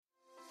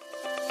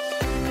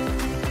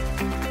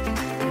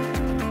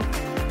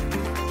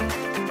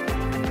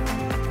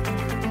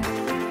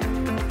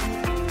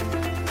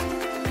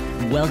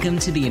Welcome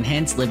to the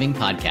Enhanced Living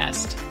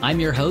Podcast. I'm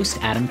your host,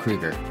 Adam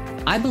Kruger.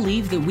 I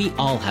believe that we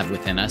all have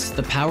within us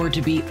the power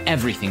to be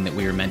everything that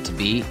we are meant to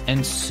be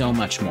and so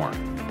much more.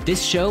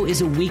 This show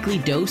is a weekly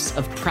dose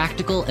of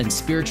practical and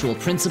spiritual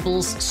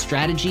principles,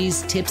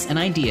 strategies, tips, and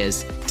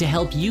ideas to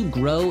help you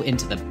grow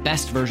into the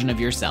best version of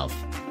yourself.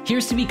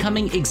 Here's to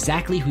becoming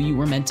exactly who you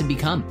were meant to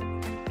become.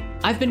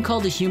 I've been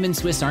called a human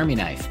Swiss Army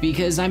knife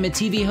because I'm a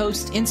TV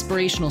host,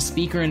 inspirational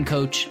speaker and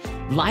coach,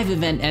 live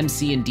event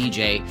MC and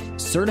DJ,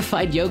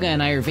 certified yoga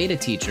and Ayurveda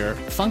teacher,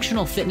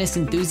 functional fitness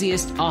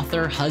enthusiast,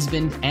 author,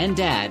 husband, and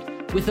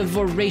dad with a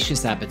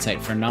voracious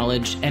appetite for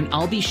knowledge, and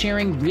I'll be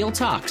sharing real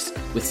talks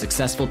with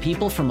successful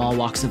people from all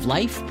walks of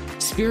life,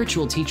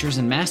 spiritual teachers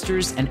and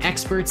masters, and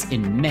experts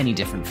in many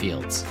different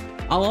fields.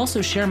 I'll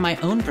also share my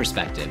own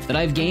perspective that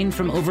I've gained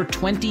from over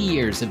 20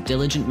 years of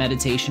diligent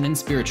meditation and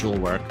spiritual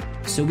work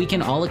so we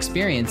can all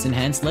experience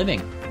enhanced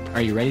living.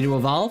 Are you ready to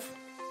evolve?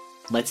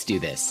 Let's do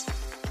this.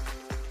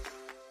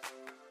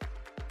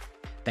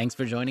 Thanks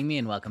for joining me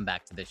and welcome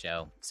back to the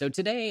show. So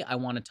today I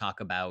want to talk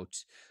about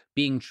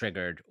being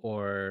triggered,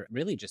 or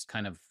really just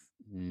kind of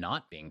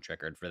not being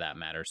triggered for that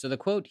matter. So the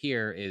quote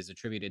here is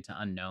attributed to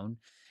Unknown,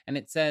 and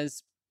it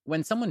says,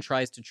 "When someone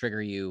tries to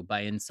trigger you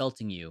by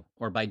insulting you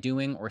or by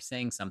doing or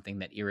saying something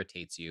that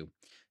irritates you,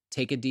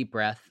 take a deep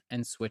breath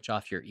and switch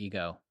off your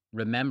ego.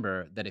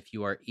 Remember that if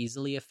you are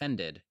easily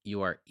offended,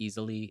 you are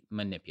easily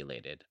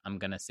manipulated." I'm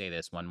going to say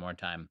this one more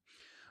time.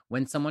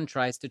 When someone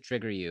tries to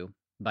trigger you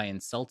by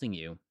insulting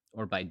you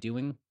or by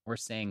doing or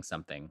saying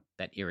something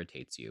that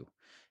irritates you,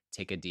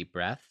 take a deep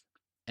breath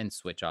and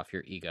switch off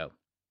your ego.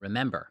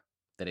 Remember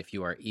that if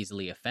you are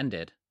easily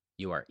offended,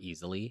 you are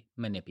easily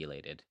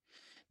manipulated.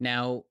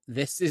 Now,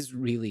 this is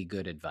really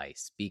good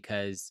advice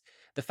because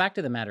the fact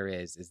of the matter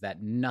is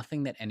that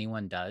nothing that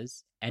anyone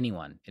does,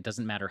 it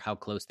doesn't matter how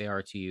close they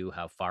are to you,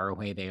 how far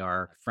away they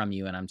are from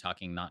you, and I'm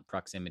talking not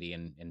proximity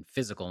in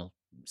physical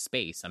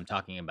space, I'm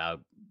talking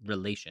about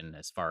relation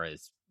as far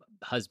as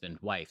husband,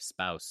 wife,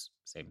 spouse,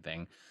 same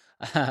thing,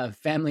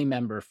 family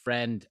member,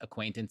 friend,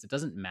 acquaintance, it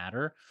doesn't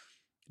matter.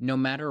 No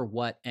matter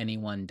what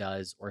anyone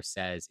does or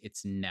says,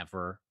 it's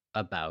never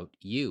about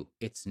you.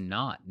 It's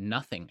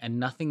nothing. And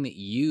nothing that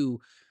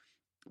you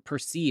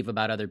perceive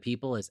about other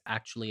people is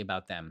actually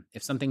about them.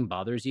 If something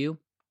bothers you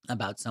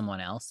about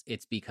someone else,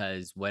 it's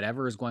because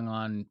whatever is going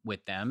on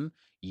with them,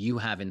 you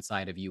have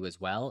inside of you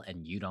as well,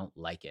 and you don't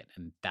like it.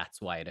 And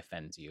that's why it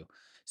offends you.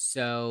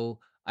 So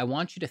I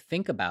want you to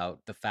think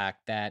about the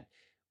fact that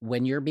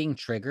when you're being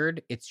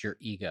triggered, it's your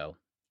ego.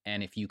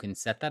 And if you can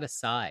set that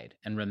aside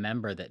and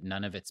remember that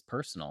none of it's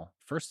personal,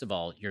 first of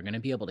all, you're going to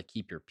be able to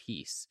keep your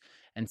peace.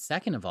 And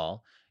second of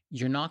all,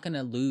 you're not going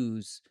to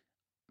lose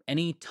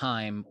any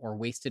time or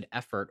wasted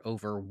effort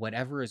over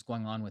whatever is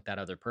going on with that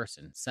other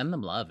person. Send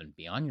them love and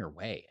be on your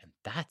way. And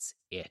that's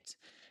it.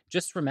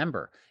 Just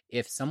remember,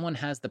 if someone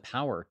has the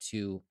power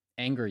to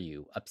anger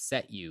you,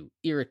 upset you,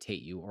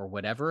 irritate you, or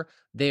whatever,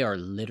 they are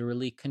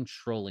literally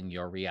controlling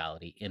your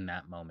reality in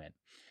that moment.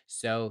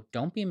 So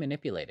don't be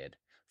manipulated.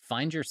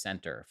 Find your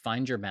center,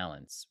 find your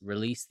balance,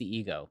 release the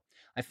ego.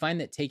 I find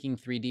that taking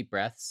 3 deep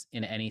breaths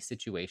in any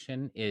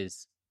situation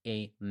is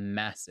a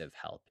massive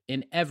help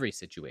in every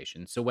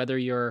situation. So whether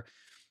you're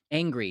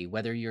angry,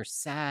 whether you're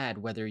sad,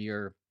 whether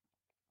you're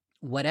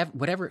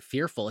whatever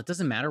fearful, it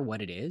doesn't matter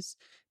what it is.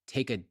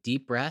 Take a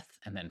deep breath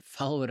and then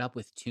follow it up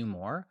with 2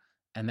 more,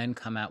 and then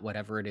come at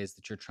whatever it is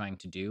that you're trying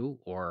to do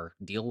or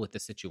deal with the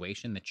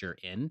situation that you're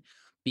in.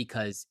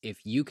 Because if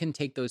you can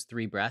take those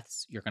 3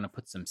 breaths, you're going to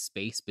put some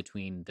space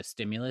between the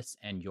stimulus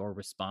and your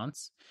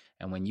response.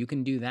 And when you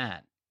can do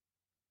that,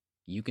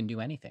 you can do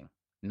anything.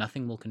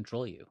 Nothing will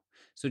control you.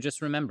 So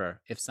just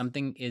remember, if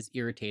something is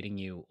irritating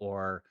you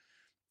or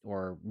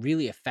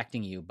really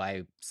affecting you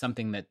by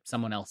something that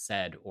someone else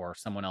said or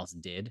someone else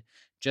did,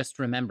 just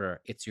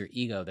remember it's your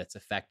ego that's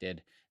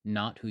affected,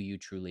 not who you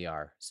truly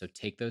are. So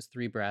take those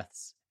 3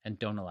 breaths and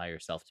don't allow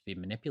yourself to be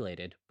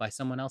manipulated by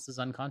someone else's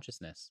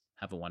unconsciousness.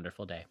 Have a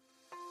wonderful day.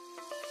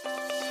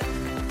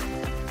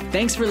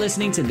 Thanks for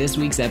listening to this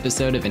week's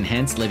episode of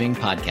Enhanced Living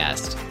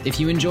Podcast. If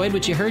you enjoyed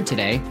what you heard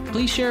today,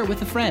 please share it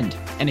with a friend.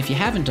 And if you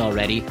haven't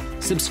already,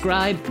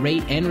 subscribe,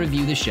 rate, and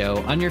review the show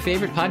on your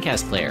favorite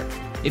podcast player.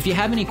 If you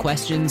have any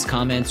questions,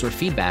 comments, or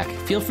feedback,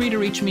 feel free to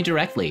reach me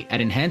directly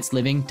at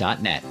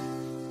enhancedliving.net.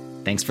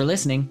 Thanks for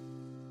listening.